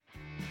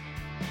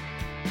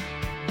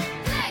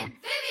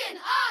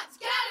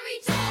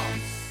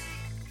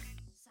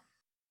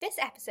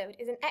episode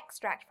is an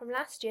extract from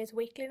last year's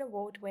Wakeling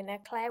Award winner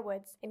Claire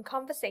Woods in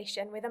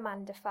conversation with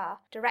Amanda Farr,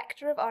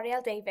 Director of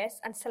Oriel Davies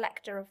and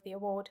Selector of the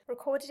award,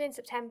 recorded in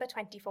September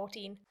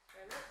 2014.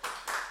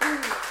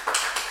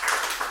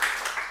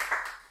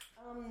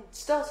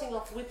 Starting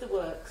off with the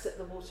works at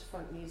the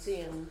Waterfront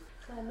Museum,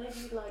 Claire, maybe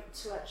you'd like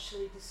to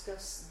actually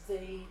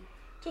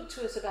talk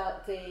to us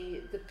about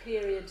the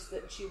periods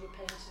that you were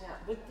painting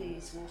at with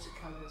these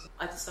watercolours.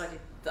 I decided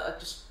that I'd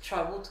just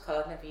try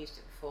watercolour. I'd never used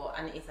it before,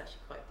 and it is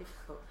actually quite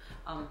difficult.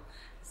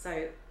 So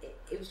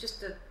it was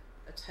just a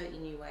totally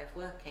new way of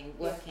working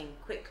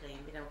quickly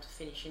and being able to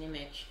finish an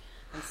image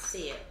and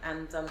see it.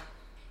 And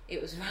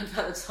it was around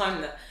about the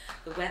time that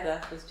the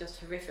weather was just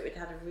horrific. We'd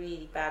had a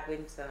really bad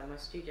winter. My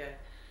studio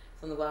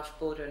was on the Welsh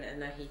border and it had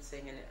no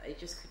heating, and it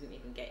just couldn't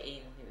even get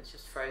in. It was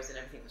just frozen.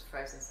 Everything was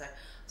frozen. So I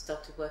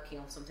started working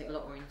on something a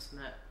lot more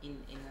intimate in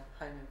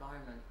a home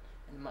environment,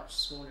 in a much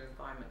smaller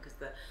environment, because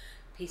the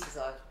pieces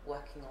I was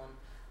working on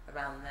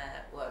around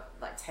there were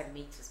like 10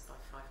 metres by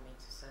 5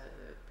 metres, so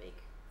a big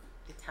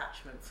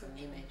detachment from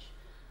the image.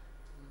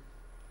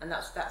 And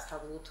that's how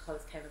the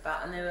watercolours came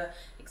about, and they were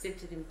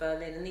exhibited in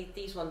Berlin, and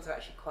these ones are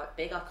actually quite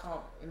big. I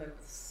can't remember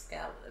the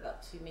scale, but they're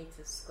about 2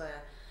 metres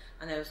square,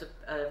 and there was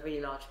a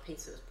really large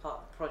piece that was part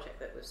of the project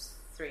that was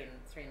 3.5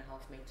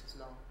 metres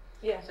long.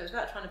 Yeah. So it was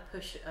about trying to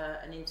push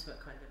an intimate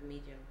kind of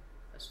medium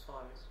as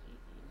far as you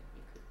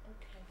could.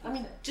 Okay. I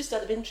mean, just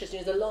out of interest,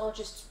 the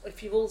largest,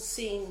 if you've all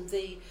seen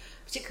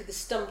particularly the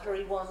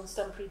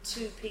Stumpery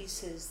 2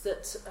 pieces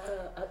that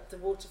at the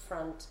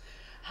waterfront,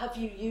 have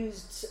you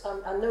used,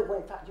 I know, well,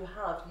 in fact you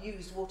have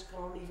used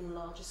watercolour on an even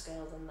larger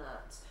scale than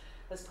that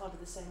as part of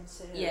the same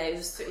series? Yeah, it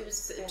was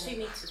 2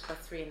 metres by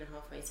 3.5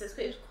 metres.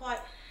 So it was quite,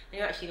 and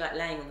you're actually like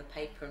laying on the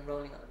paper and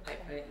rolling on the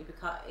paper.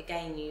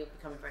 Okay. You're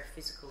becoming very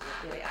physical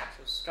with the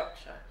actual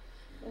structure.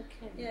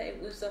 Okay. Yeah,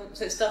 it was.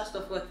 So it started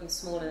off working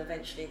small, and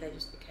eventually they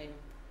just became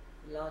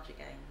large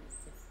again.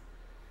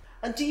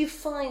 And do you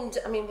find,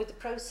 I mean, with the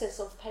process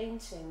of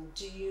painting,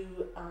 do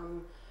you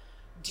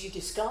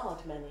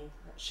discard many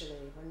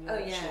actually when you're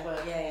actually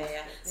working?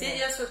 Yeah. See,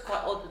 that's what's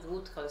quite odd with the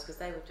watercolours, because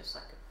they were just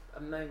like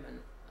a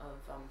moment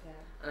of.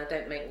 And I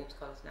don't make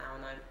watercolours now,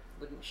 and I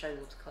wouldn't show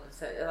watercolours.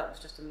 So that was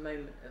just a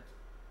moment of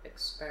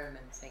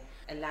experimenting.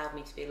 It allowed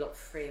me to be a lot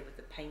freer with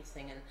the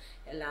painting, and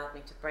it allowed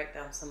me to break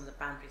down some of the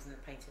boundaries in the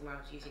painting where I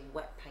was using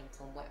wet paint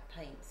on wet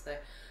paint. So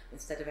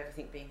instead of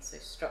everything being so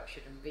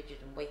structured and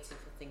rigid and waiting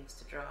for things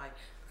to dry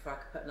before I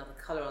could put another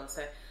colour on,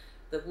 so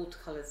the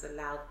watercolours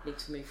allowed me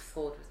to move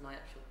forward with my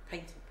actual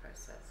painting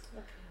process.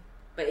 Okay.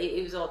 But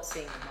it was odd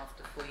seeing them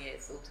after 4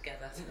 years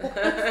altogether.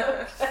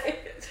 Okay.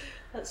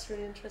 That's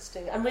really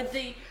interesting. And with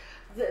the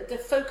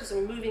focus,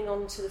 and moving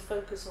on to the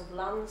focus of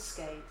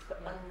landscape,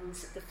 and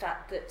the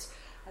fact that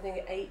I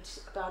think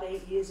about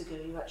 8 years ago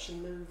you actually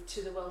moved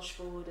to the Welsh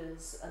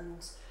borders,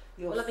 and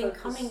I've been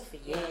coming for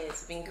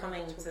years. I've been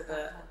coming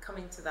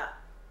to that.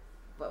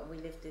 Well, we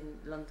lived in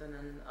London,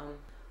 and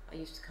I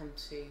used to come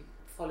to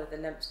follow the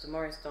Leinster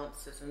Morris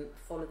dancers and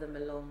follow them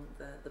along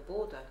the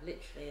border,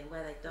 literally, and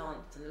where they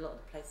danced, and a lot of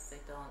the places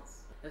they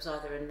danced, there was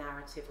either a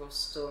narrative or a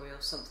story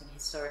or something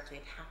historically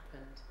had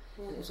happened.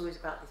 And it was always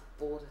about this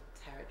border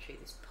territory,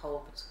 this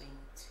pole between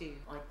two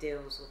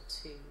ideals or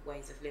two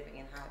ways of living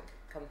and how it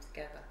could come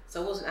together.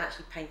 So I wasn't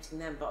actually painting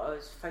them, but I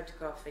was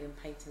photographing and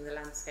painting the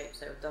landscapes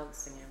they were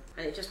dancing in.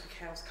 And it just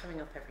became, I was coming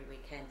up every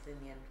weekend, and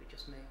in the end we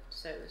just moved.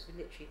 So it was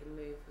literally, the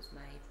move was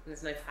made. And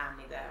there's no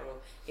family there,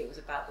 or it was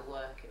about the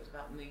work, it was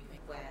about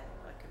moving where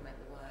I could make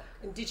the work.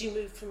 And did you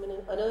move from an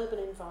urban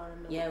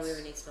environment? Yeah, we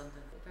were in East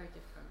London, very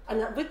different.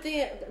 And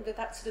with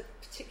that sort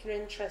of particular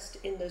interest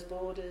in those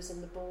borders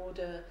and the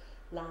border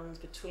lands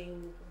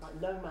between, like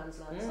no man's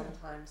land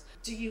sometimes,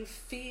 do you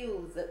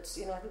feel that,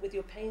 I think with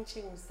your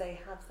paintings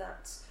they have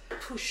that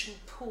push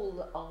and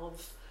pull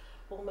of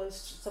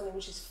almost something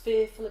which is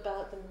fearful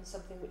about them and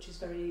something which is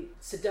very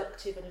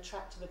seductive and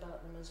attractive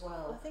about them as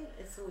well? I think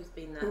it's always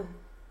been that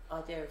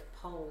idea of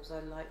poles. I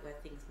like where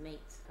things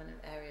meet, kind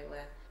of area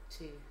where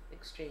two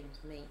extremes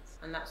meet,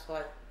 and that's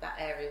why that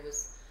area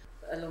was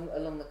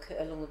along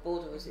the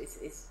border is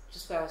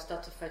just where I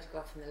started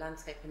photographing the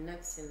landscape and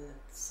noticing the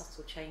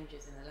subtle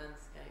changes in the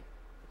landscape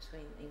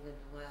between England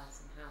and Wales,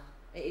 and how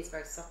it is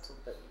very subtle,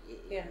 but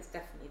it's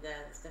definitely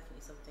there. There's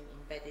definitely something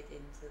embedded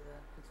into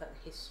the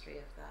history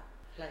of that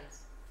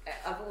place.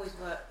 I've always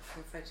worked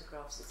from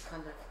photographs. It's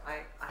kind of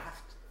I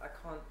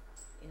can't.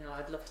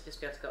 I'd love to just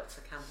be able to go up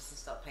to the canvas and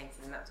start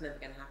painting, and that's never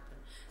going to happen.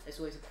 There's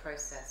always a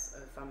process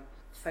of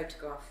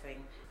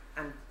photographing.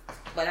 And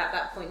at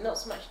that point, not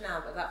so much now,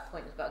 but at that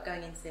point it was about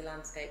going into the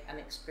landscape and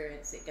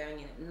experience it, going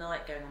in at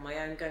night, going on my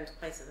own, going to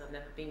places I've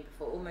never been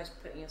before,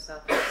 almost putting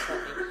yourself in a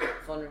slightly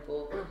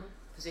vulnerable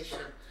position,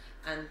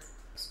 and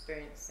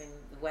experiencing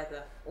the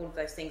weather, all of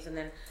those things, and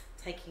then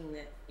taking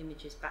the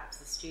images back to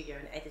the studio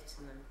and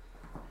editing them.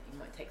 You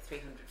might take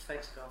 300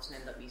 photographs and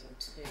end up using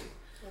 2.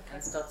 Okay.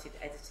 And started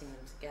editing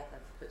them together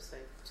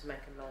to make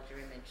a larger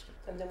image.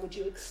 And then would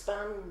you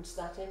expand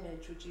that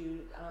image? Would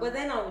you? Well,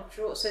 then I would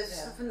draw. So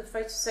from the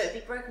photos, so it'd be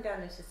broken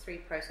down into 3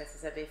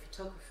 processes. There'd be a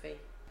photography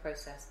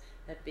process.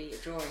 There'd be a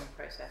drawing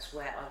process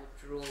where I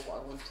would draw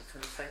what I wanted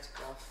from the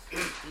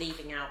photograph,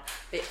 leaving out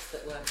bits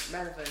that weren't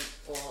relevant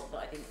or that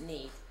I didn't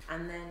need.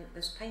 And then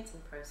there's a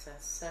painting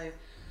process. So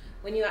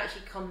when you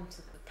actually come to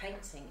the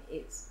painting,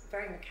 it's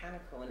very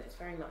mechanical and it's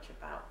very much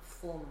about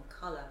form and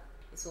colour.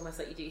 It's almost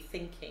like you do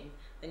thinking,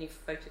 then you're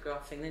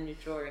photographing, then you're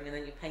drawing, and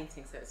then you're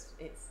painting. So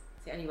it's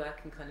the only way I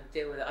can kind of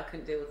deal with it. I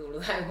couldn't deal with all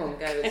of that in one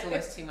go. It's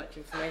almost too much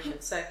information.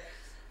 So,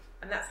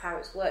 and that's how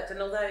it's worked.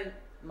 And although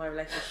my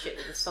relationship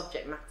with the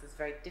subject matter is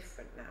very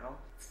different now,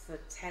 for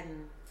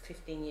 10,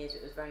 15 years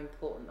it was very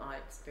important I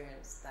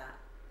experienced that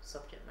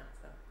subject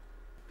matter.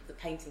 The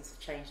paintings have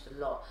changed a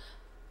lot,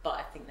 but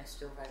I think they're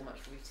still very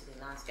much rooted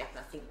in landscape, and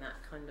I think that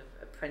kind of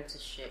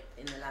apprenticeship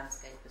in the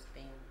landscape has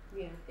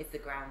been is the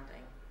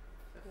grounding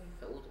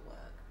for all the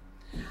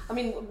work. I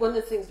mean, one of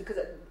the things, because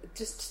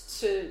just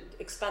to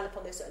expand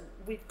upon this,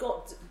 we've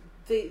got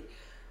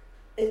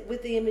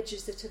with the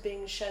images that are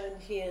being shown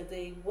here,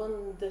 the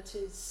one that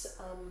is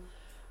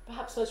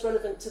perhaps most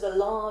relevant to the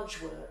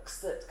large works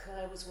that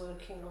Claire was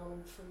working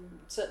on from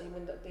certainly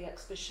when the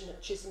exhibition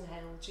at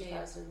Chisenhale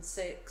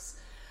 2006,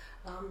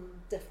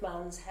 Deaf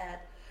Man's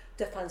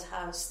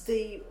House,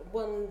 the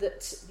one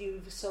that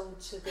you've sold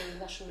to the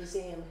National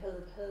Museum, Hill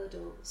of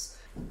Hurdles.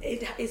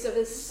 It is of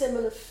a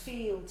similar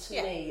feel to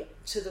me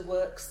to the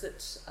works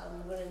that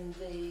were in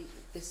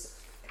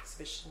this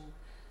exhibition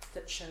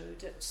that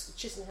showed at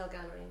Chisenhale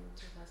Gallery in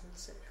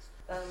 2006.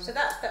 So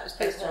that was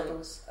based on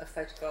Hurdles. a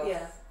photograph.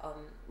 Yeah.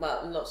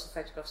 Well, lots of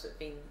photographs that have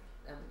been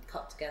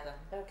cut together.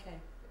 Okay.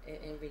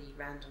 In really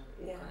random.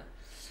 Yeah. Kind of.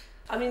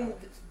 I mean,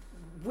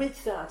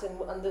 with that and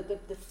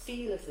the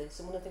feel of this,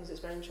 and one of the things that's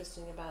very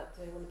interesting about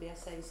one of the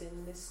essays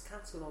in this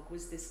catalogue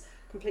was this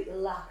complete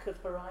lack of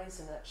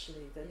horizon,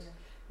 actually, that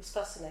is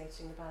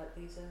fascinating about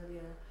these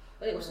earlier.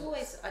 Well, it was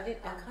always, I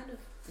kind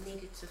of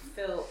needed to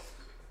feel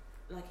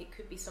like it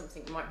could be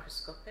something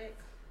microscopic,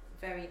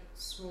 very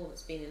small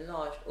that's been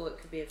enlarged, or it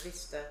could be a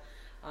vista,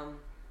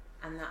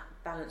 and that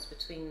balance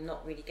between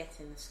not really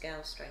getting the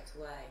scale straight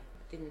away.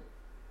 I didn't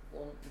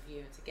want the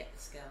viewer to get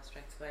the scale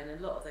straight away, and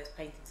a lot of those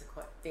paintings are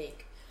quite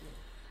big.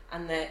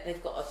 And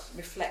they've got a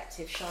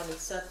reflective, shiny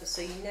surface,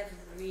 so you never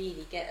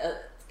really get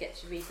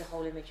to read the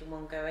whole image in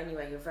one go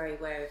anyway. You're very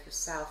aware of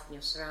yourself and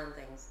your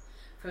surroundings.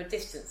 From a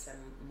distance, they're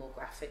more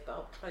graphic, but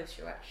up close,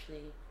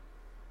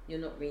 you're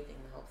not reading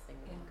the whole thing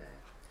in one go.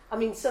 I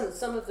mean,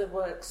 some of the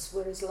works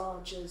were as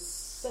large as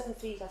 7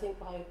 feet, I think,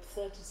 by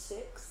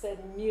 36. They're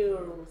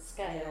mural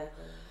scale.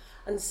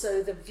 And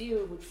so the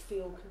viewer would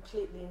feel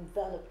completely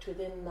enveloped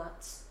within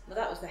that. Well,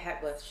 that was the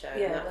Hepworth show.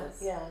 Yeah, and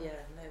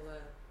they were.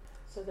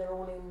 So they're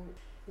all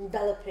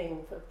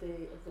enveloping of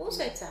the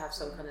also viewer. To have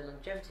some kind of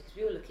longevity, because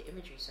we all look at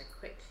imagery so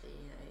quickly.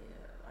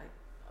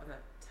 I'm a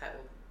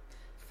total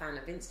fan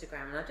of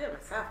Instagram, and I do it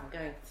myself. I'm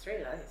going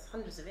through it's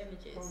hundreds of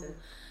images, and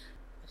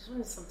I just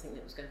wanted something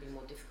that was going to be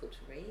more difficult to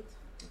read.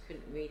 You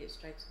couldn't read it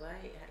straight away.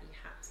 You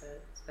had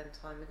to spend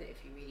time with it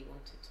if you really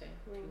wanted to.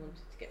 If you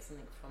wanted to get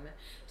something from it,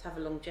 to have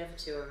a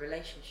longevity or a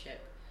relationship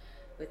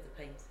with the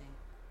painting.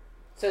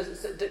 So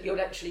that you're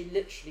actually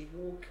literally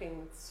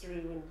walking through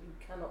and you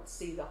cannot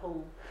see the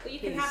whole. But you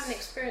can have an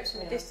experience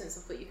from a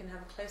distance, but you can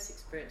have a close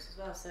experience as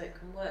well. So it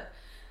can work.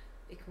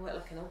 It can work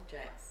like an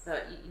object. So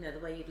the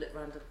way you'd look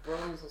around a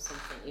bronze or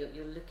something,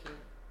 you're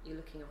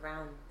looking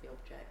around the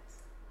object.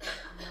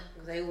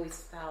 Because they always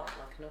felt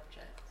like an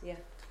object. Yeah.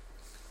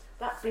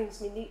 That brings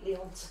me neatly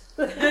on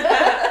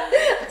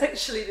to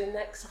actually the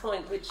next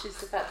point, which is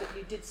the fact that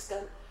you did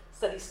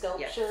study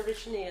sculpture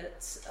originally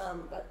at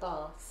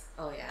Bath.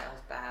 Oh yeah, that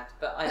was bad.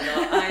 But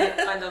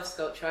I love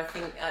sculpture. I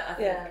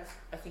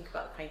think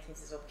about the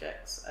paintings as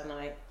objects, and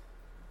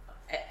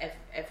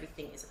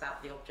everything is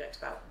about the object,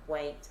 about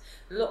weight.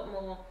 A lot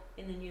more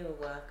in the newer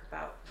work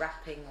about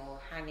wrapping or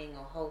hanging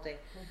or holding.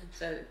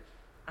 So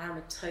I am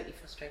a totally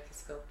frustrated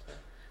sculptor,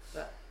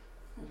 but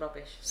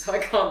rubbish, so I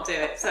can't do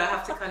it. So I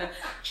have to kind of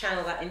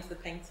channel that into the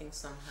painting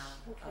somehow.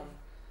 Okay.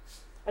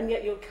 And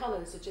yet your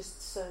colours are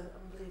just so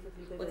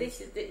unbelievably vivid. Well,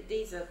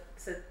 these are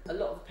so a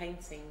lot of the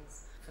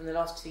paintings from the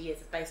last 2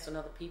 years are based on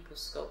other people's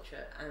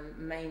sculpture, and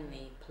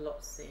mainly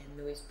Palozzi and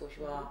Louise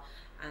Bourgeois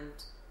and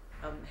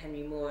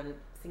Henry Moore, and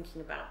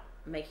thinking about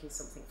making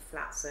something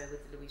flat. So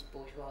with the Louise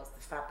Bourgeois,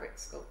 the fabric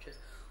sculptures,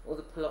 or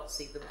the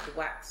Palozzi, the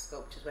wax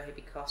sculptures where he'd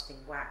be casting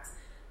wax.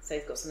 So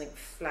he's got something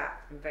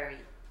flat and very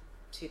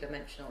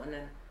two-dimensional, and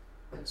then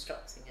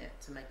constructing it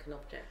to make an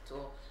object.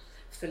 Or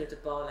Phila de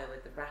Barlow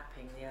with the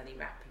wrapping, the early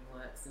wrapping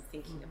works, and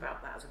thinking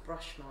about that as a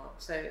brush mark.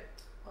 So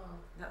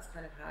that's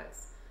kind of how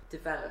it's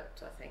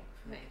developed, I think,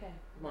 for me. Okay.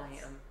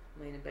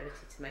 My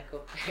inability to make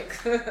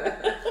objects.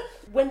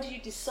 When did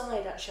you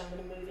decide, actually, I'm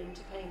going to move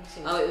into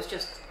painting? Oh, it was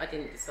just, I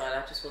didn't decide,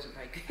 I just wasn't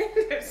very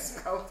good at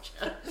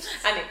sculpture.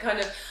 And it kind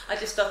of, I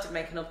just started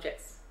making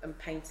objects and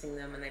painting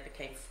them, and they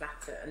became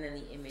flatter, and then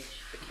the image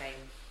became,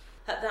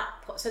 at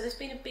that point, so there's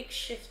been a big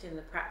shift in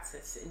the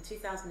practice. In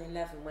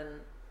 2011,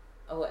 when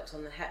I worked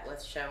on the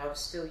Hepworth show, I was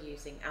still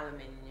using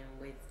aluminium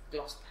with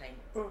gloss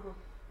paint.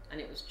 And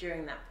it was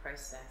during that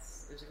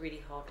process, it was a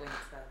really hard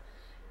winter,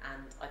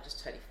 and I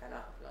just totally fell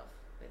out of love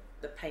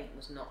the paint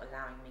was not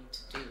allowing me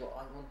to do what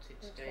I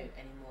wanted to do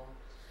anymore,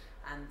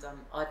 and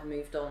I'd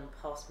moved on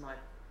past my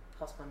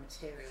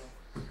material,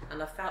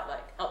 and I felt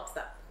like up to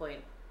that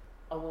point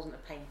I wasn't a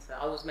painter.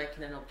 I was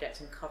making an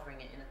object and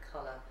covering it in a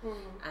colour,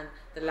 and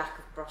the lack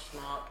of brush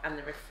mark and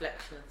the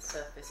reflection of the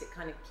surface, it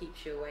kind of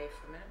keeps you away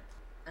from it.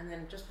 And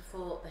then just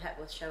before the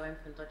Hepworth show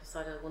opened, I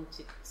decided I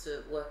wanted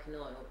to work in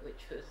oil,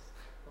 which was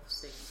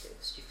obviously a bit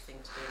of a stupid thing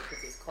to do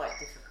because it's quite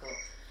difficult,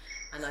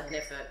 and I'd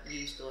never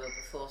used oil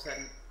before, so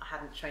I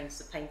hadn't trained as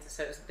a painter,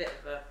 so it was a bit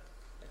of a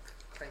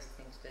crazy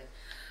thing to do.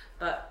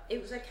 But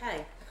it was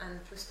okay, and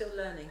we're still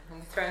learning, and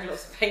we're throwing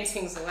lots of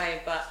paintings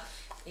away, but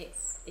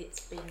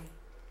it's been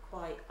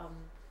quite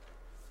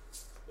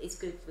it's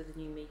good with a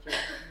new medium,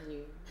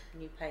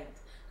 new paint.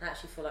 I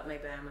actually feel like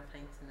maybe I am a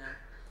painter now.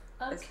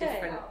 Okay. There's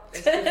different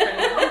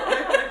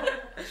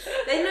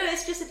they know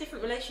it's just a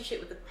different relationship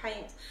with the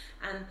paint,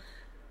 and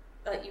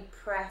like you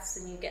press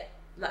and you get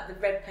like the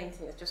red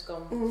painting that's just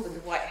gone with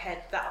the white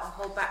head, that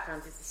whole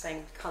background is the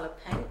same colour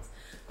paint,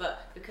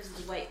 but because of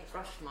the weight of the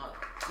brush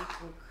mark you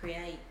can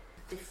create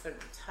different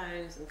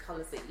tones and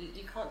colours that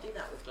you can't do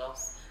that with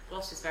gloss.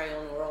 Gloss is very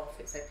on or off,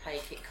 it's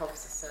opaque, it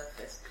covers the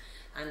surface,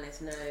 and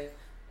there's no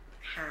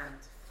hand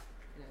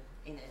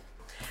in it.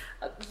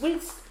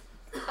 With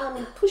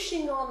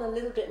pushing on a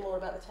little bit more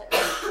about the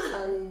technique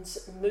and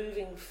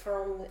moving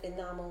from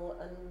enamel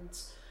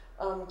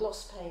and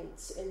gloss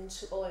paints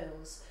into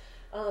oils,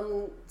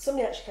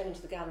 somebody actually came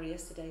into the gallery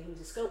yesterday who was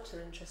a sculptor,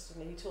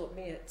 interestingly, who taught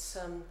me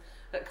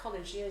at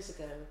college years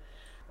ago.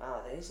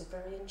 These are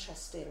very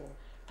interesting,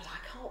 but I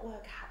can't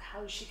work out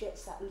how she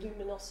gets that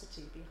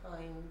luminosity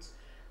behind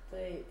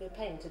the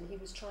paint, and he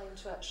was trying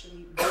to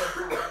actually work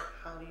out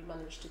how you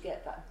manage to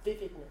get that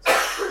vividness.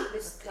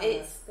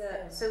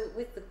 So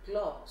with the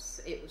gloss,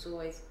 it was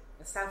always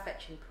a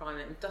self-etching primer,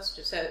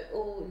 industrial. So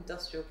all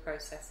industrial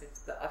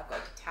processes that I've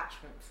got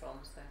detachment from.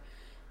 So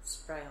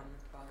spray on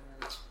the primer,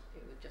 and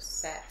it would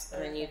just set,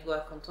 and then you'd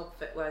work on top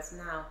of it. Whereas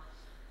now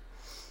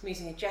I'm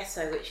using a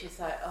gesso, which is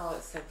like,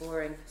 it's so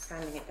boring,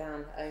 sanding it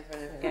down over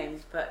and over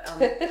again. But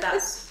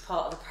that's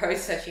part of the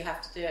process. You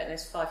have to do it, and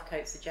there's 5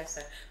 coats of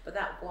gesso. But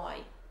that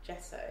white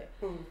gesso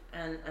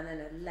and then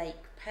a lake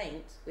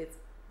paint with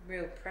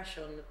real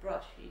pressure on the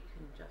brush, you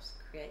can just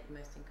create the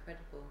most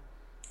incredible.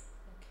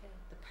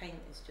 The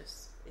paint is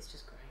just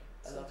great.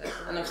 I love it,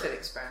 and I'm still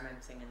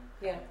experimenting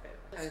and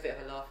having a bit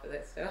of a laugh with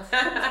it still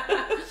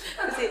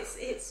because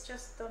it's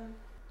just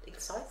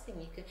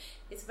exciting.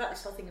 It's about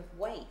this whole thing of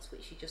weight,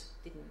 which you just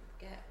didn't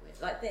get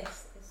with like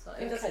this. It's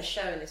like, it doesn't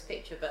show in this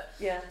picture, but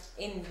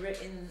in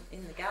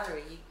the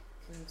gallery you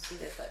can see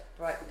there's like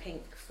bright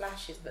pink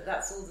flashes, but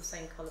that's all the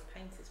same colour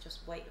paint. It's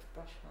just weight of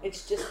brush mark.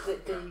 It's just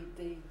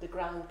the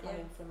ground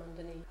coming from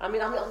underneath. I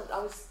mean,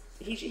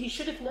 he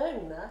should have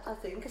known that, I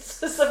think, as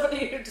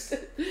somebody who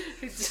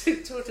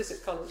taught us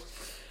at college.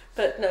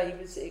 But no, he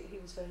was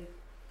very,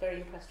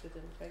 very impressed with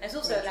him. It's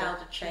also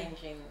allowed a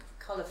change in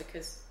colour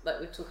because, like,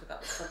 we're talking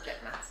about the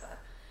subject matter,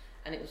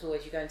 and it was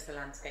always you go into the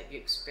landscape, you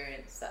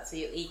experience that, so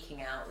you're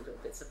eking out little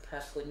bits of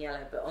purple and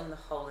yellow, but on the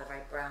whole they're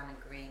very brown and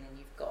green, and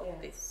you've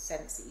got this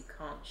sense that you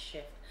can't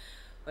shift.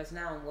 Whereas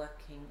now I'm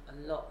working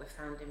a lot with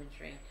found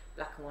imagery,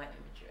 black and white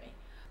imagery,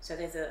 so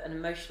there's an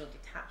emotional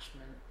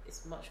detachment.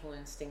 It's much more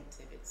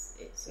instinctive.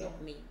 It's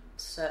not me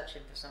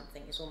searching for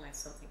something, it's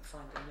almost something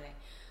finding me.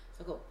 So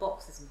I've got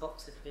boxes and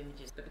boxes of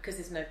images, but because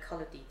there's no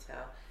colour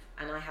detail,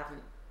 and I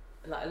haven't,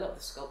 like a lot of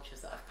the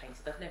sculptures that I've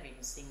painted, I've never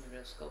even seen the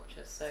real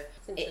sculpture, so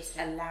it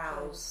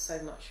allows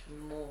so much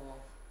more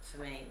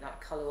for me,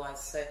 like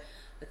colour-wise. So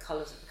the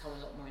colours have become a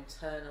lot more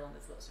internal.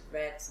 There's lots of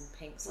reds and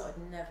pinks that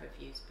I'd never have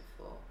used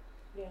before.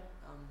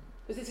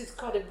 Because this is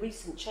quite a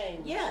recent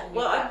change.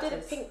 Well, I did a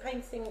pink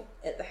painting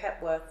at the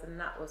Hepworth, and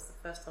that was the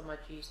first time I'd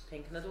used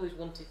pink, and I'd always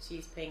wanted to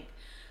use pink,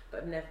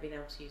 but I've never been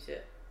able to use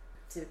it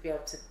to be able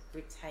to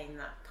retain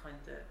that kind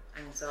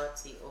of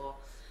anxiety or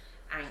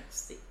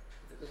angst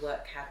that the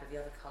work had with the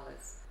other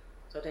colours.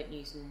 So I don't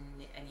use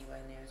anywhere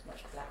near as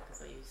much black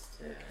as I used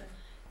to.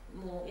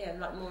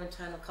 More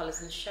internal colours.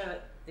 And the show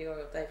at the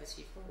Oriel Davis,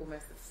 you've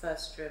almost the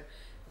first room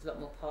is a lot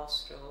more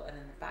pastoral, and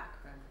then the back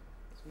room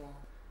it's more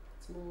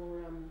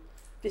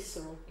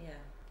visceral.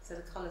 So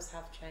the colours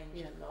have changed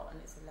a lot,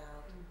 and it's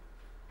allowed.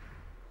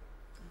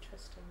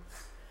 Interesting.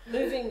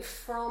 Moving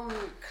from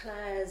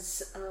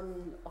Claire's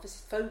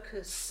obviously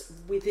focus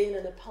within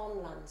and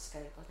upon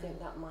landscape, I think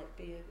that might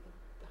be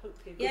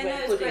hopefully a good way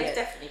of putting it. It's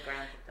definitely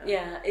grounded though.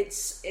 Yeah,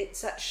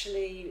 it's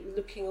actually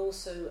looking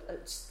also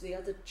at the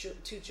other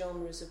 2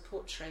 genres of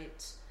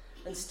portrait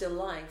and still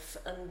life,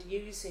 and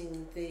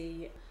using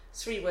the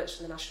 3 works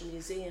from the National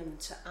Museum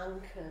to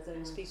anchor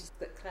those pieces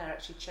that Claire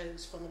actually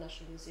chose from the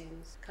National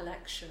Museum's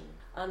collection,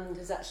 and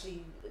has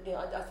actually,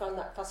 I found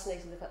that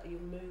fascinating, the fact that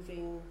you're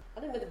moving, I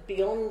don't know whether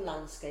beyond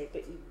landscape,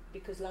 but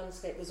because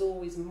landscape was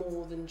always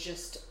more than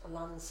just a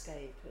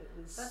landscape. It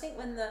was. I think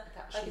when like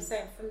you're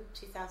saying, from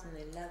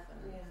 2011,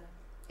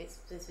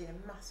 there's been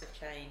a massive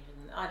change,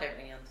 and I don't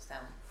really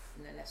understand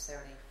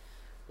necessarily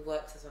the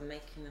works as I'm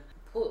making them.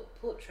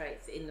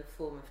 Portraits in the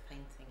form of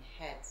painting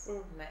heads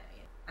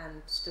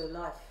and still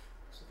life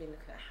So I've been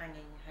looking at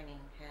hanging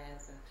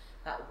hairs and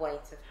that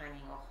weight of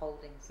hanging or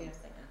holding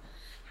something, and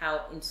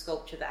how in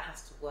sculpture that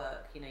has to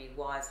work. You know, your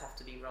wires have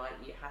to be right,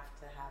 you have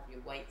to have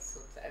your weights,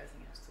 so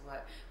everything has to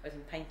work. Whereas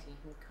in painting, you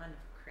can kind of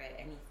create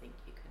anything.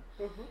 You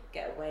can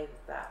get away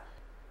with that.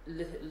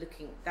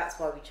 Looking, that's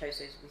why we chose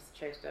those. We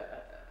chose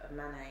a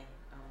Manet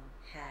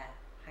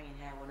hanging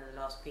hair, one of the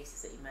last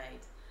pieces that he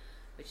made,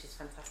 which is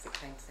fantastic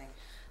painting.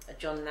 A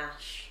John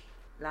Nash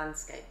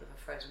landscape with a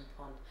frozen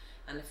pond,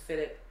 and a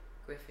Philip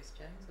Griffiths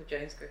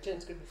Jones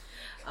Griffith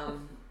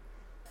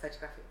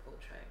photographic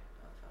portrait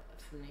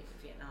from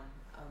Vietnam.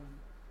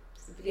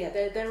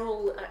 They're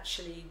all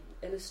actually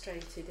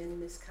illustrated in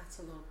this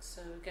catalogue.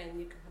 So again,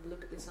 you can have a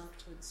look at this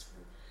afterwards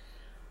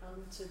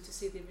to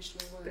see the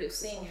original work. But it's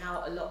seeing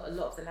how a lot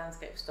of the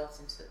landscape is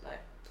starting to look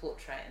like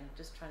portrait, and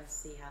just trying to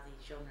see how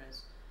these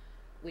genres,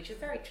 which are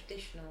very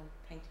traditional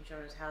painting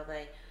genres, how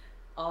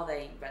are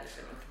they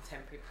relevant in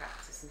contemporary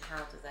practice, and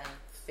how do they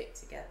fit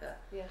together?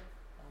 Yeah.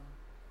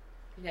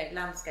 You know,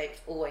 landscape's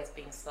always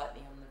been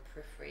slightly on the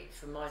periphery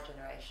for my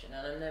generation,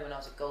 and I know when I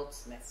was at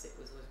Goldsmiths it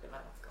was always a bit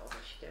like, oh God,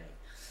 what's she doing?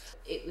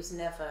 It was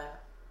never,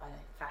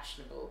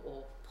 fashionable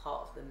or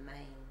part of the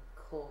main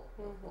core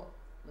of what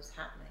was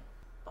happening.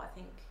 But I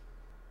think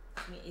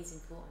it is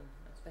important,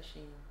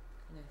 especially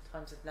in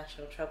times of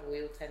national trouble.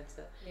 We all tend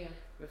to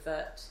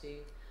revert to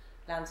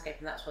landscape,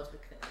 and that's why I was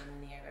looking at the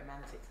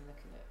neo-romantics and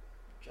looking at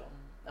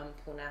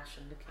Paul Nash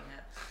and looking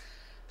at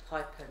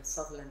Piper and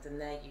Sutherland and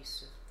their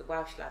use of the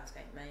Welsh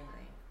landscape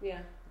mainly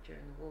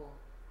during the war.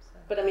 So.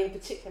 But I mean,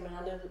 particularly,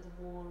 I know that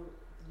the war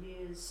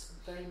years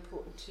very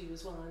important to you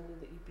as well. I know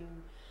that you've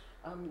been,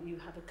 you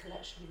have a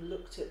collection. You've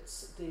looked at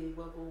the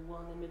World War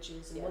I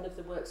images, and one of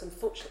the works,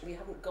 unfortunately, we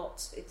haven't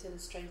got it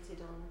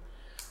illustrated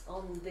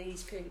on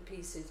these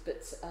pieces,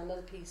 but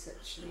another piece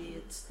actually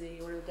at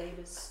the Oriel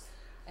Davis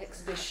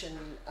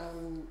exhibition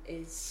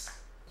is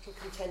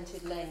Little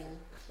Contented Lane.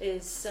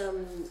 Is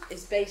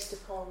based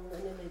upon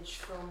an image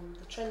from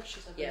the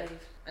trenches, I believe.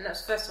 And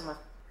that's the first time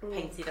I've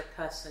painted a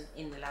person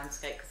in the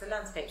landscape, because the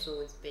landscape's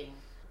always been,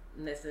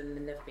 there's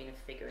never been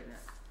a figure in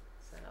it.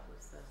 So that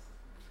was the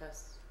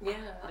first. It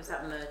was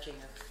that merging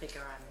of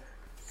figure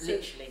and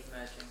literally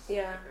merging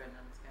figure and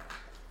landscape.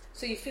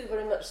 So you feel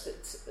very much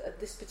that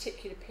this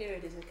particular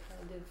period is a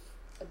kind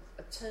of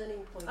a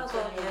turning point. Oh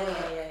God,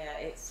 yeah.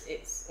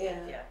 It's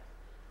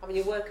I mean,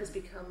 your work has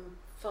become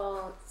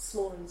far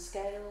smaller in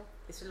scale.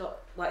 It's a lot.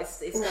 Well, it's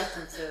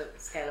starting to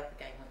scale up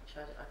again, which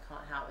I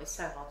can't help. It's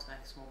so hard to make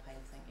a small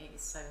painting. It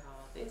is so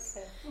hard. It's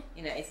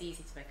it's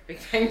easy to make a big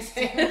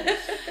painting.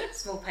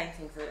 Small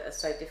paintings are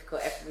so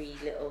difficult.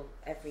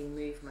 Every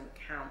movement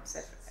counts.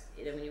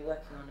 When you're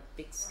working on a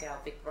big scale,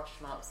 big brush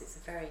marks, it's a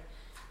very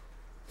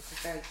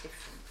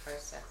different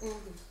process. It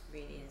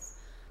really is.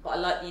 But I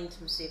like the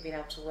intimacy of being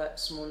able to work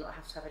small, not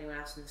have to have anyone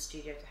else in the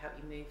studio to help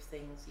you move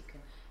things.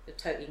 You're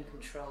totally in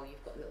control.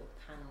 You've got little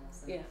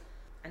panels,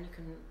 and you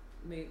can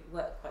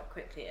work quite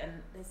quickly.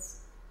 And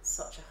there's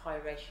such a high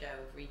ratio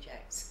of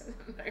rejects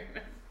at the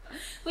moment,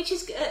 which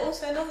is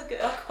also another good.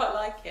 I quite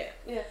like it.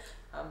 Yeah.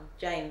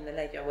 Jane, the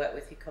lady I work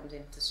with, who comes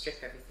in to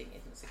strip everything,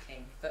 isn't so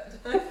keen. But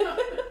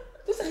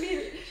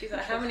she's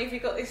like, "How many have you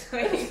got this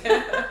week?"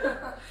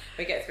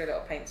 We get through a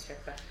lot of paint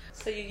stripper.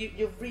 So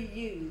you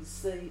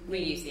reuse the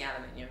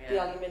aluminium. The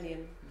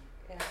aluminium.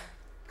 Yeah.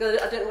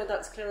 Because I don't know whether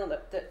that's clear or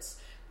not. That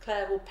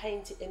Claire will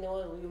paint it in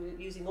oil. You're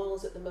using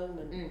oils at the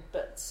moment,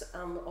 but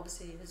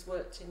obviously has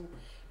worked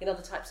in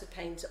other types of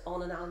paint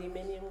on an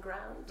aluminium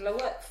ground. Well,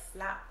 I work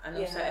flat, and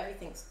also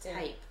everything's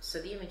taped,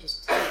 so the image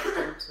is taped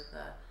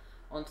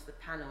onto the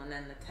panel, and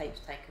then the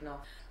tape's taken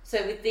off.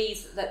 So with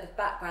these, the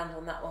background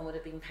on that one would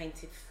have been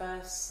painted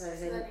first. So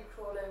then you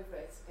crawl over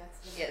it to get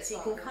to the so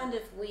you can kind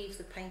of weave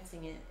the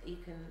painting in. You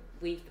can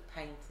weave the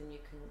paint, and you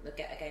can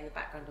get again the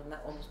background on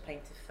that one was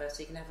painted first.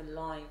 So you can have a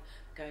line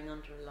going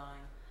under a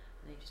line,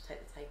 and then you just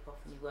take the tape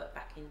off and you work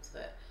back into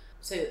it.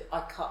 So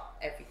I cut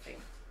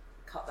everything,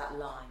 cut that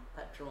line,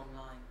 that drawn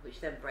line,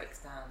 which then breaks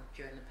down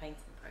during the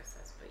painting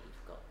process. But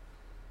you've got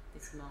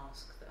this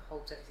mask that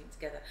holds everything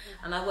together.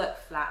 And I work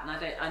flat, and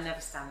I never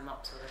stand them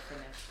up till they're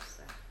finished.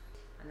 So.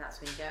 And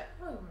that's when you go,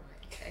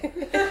 okay.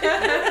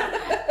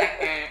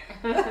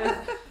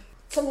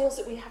 Something else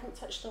that we haven't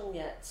touched on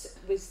yet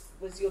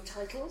was your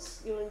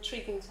titles, your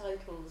intriguing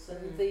titles,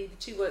 and the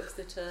two works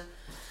that are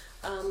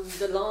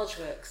the large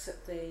works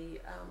at the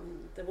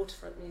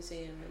Waterfront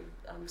Museum,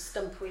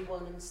 Stumpery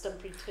 1 and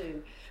Stumpery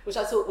 2, which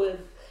I thought were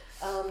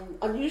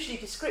unusually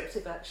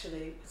descriptive,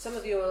 actually. Some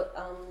of your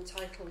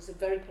titles are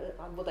very,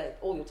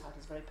 all your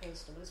titles are very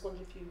personal. I just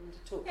wondered if you want to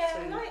talk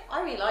through. Yeah,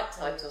 I really like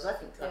titles. I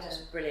think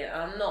titles are brilliant.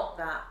 I'm not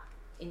that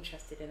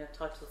interested in a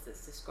title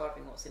that's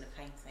describing what's in a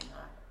painting.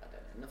 I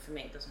don't know. For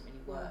me, it doesn't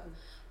really work.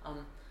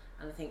 And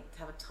I think to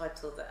have a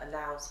title that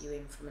allows you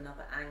in from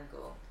another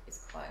angle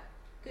is quite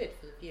good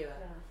for the viewer.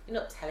 Yeah. You're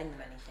not telling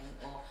them anything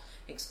or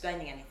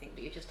explaining anything,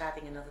 but you're just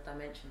adding another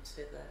dimension to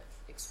the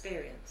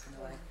experience in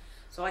a way.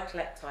 So I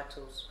collect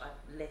titles. I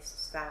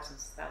list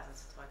thousands of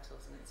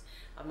titles, and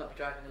I might be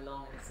driving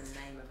along and it's the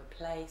name of a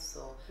place,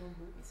 or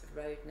it's a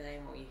road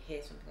name, or you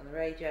hear something on the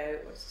radio,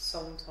 or it's a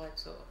song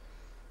title.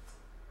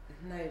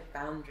 there's no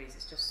boundaries.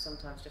 It's just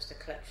sometimes just a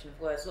collection of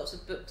words. Lots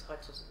of book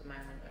titles at the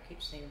moment. I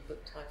keep seeing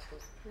book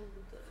titles,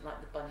 like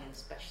The Bunyan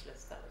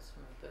Specialist. That was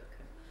from a book,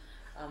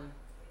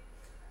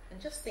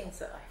 and just things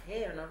that I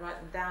hear, and I write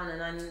them down,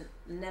 and I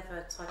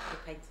never title the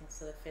painting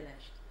till they're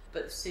finished.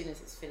 But as soon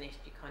as it's finished,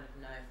 you kind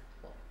of know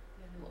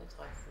what the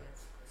title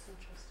is. It's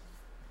interesting.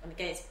 And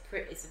again,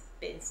 it's a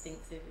bit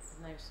instinctive. There's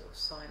no sort of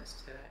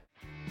science to it.